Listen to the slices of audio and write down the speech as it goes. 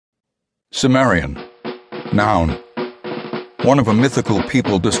Cimmerian. Noun. One of a mythical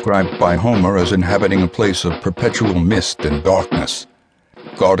people described by Homer as inhabiting a place of perpetual mist and darkness,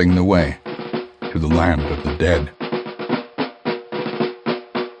 guarding the way to the land of the dead.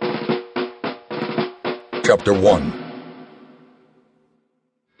 Chapter 1.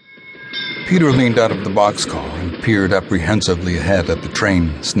 Peter leaned out of the boxcar and peered apprehensively ahead at the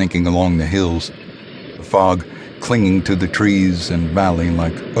train sneaking along the hills, the fog clinging to the trees and valley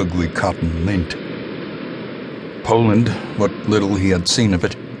like ugly cotton lint. Poland, what little he had seen of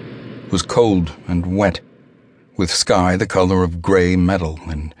it, was cold and wet, with sky the color of gray metal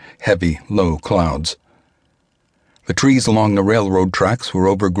and heavy, low clouds. The trees along the railroad tracks were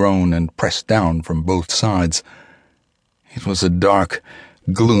overgrown and pressed down from both sides. It was a dark,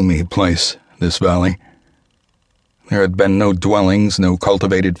 gloomy place, this valley. There had been no dwellings, no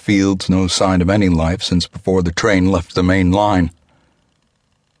cultivated fields, no sign of any life since before the train left the main line.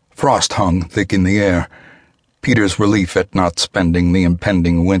 Frost hung thick in the air. Peter's relief at not spending the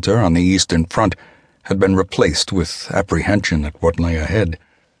impending winter on the eastern front had been replaced with apprehension at what lay ahead.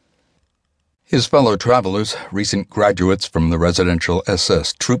 His fellow travelers, recent graduates from the residential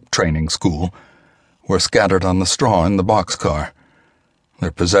SS troop training school, were scattered on the straw in the boxcar.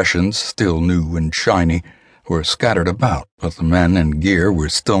 Their possessions, still new and shiny, were scattered about, but the men and gear were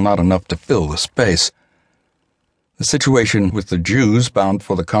still not enough to fill the space. The situation with the Jews bound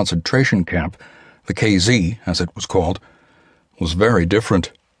for the concentration camp, the KZ, as it was called, was very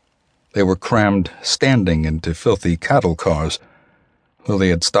different. They were crammed standing into filthy cattle cars. Though they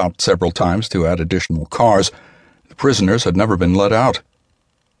had stopped several times to add additional cars, the prisoners had never been let out.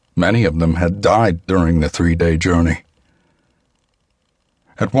 Many of them had died during the 3-day journey.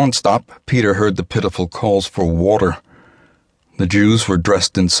 At one stop, Peter heard the pitiful calls for water. The Jews were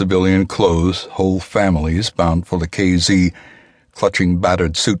dressed in civilian clothes, whole families bound for the KZ, clutching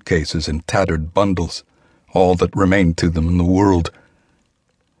battered suitcases and tattered bundles, all that remained to them in the world.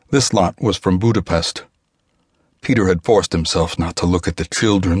 This lot was from Budapest. Peter had forced himself not to look at the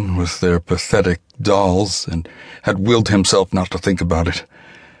children with their pathetic dolls, and had willed himself not to think about it.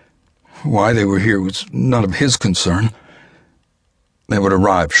 Why they were here was none of his concern. They would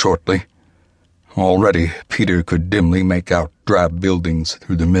arrive shortly. Already, Peter could dimly make out drab buildings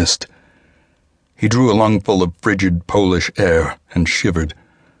through the mist. He drew a lungful of frigid Polish air and shivered.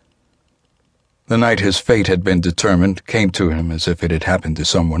 The night his fate had been determined came to him as if it had happened to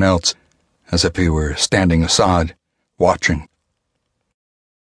someone else, as if he were standing aside, watching.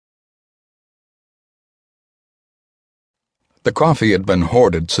 The coffee had been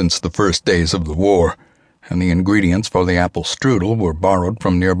hoarded since the first days of the war, and the ingredients for the apple strudel were borrowed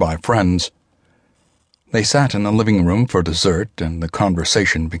from nearby friends. They sat in the living room for dessert, and the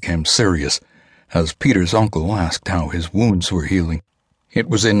conversation became serious, as Peter's uncle asked how his wounds were healing. It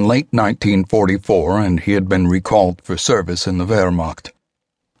was in late 1944, and he had been recalled for service in the Wehrmacht.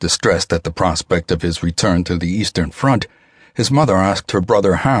 Distressed at the prospect of his return to the Eastern Front, his mother asked her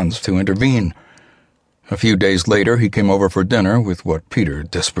brother Hans to intervene. A few days later he came over for dinner with what Peter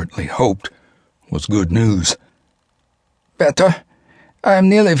desperately hoped was good news. "Better. I am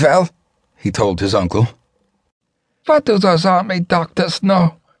nearly well," he told his uncle. "What do those army doctors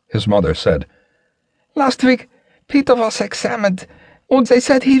know?" his mother said. "Last week, Peter was examined, and they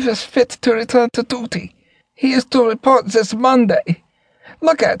said he was fit to return to duty. He is to report this Monday.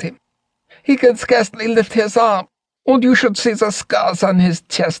 Look at him. He can scarcely lift his arm, and you should see the scars on his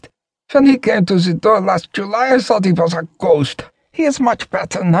chest. When he came to the door last July, I thought he was a ghost. He is much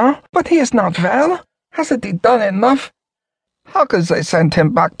better now, but he is not well. Hasn't he done enough? How could they send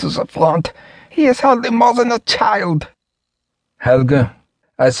him back to the front? He is hardly more than a child." "Helge,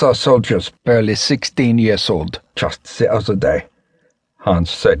 I saw soldiers barely 16 years old just the other day," Hans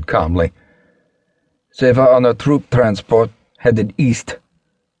said calmly. "They were on a troop transport headed east.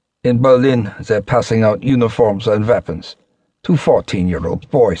 In Berlin, they're passing out uniforms and weapons. 2 14-year-old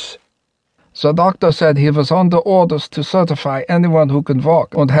boys." "The doctor said he was under orders to certify anyone who can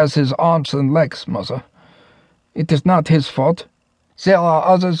walk and has his arms and legs, Mother. It is not his fault. There are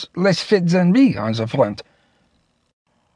others less fit than me on the front.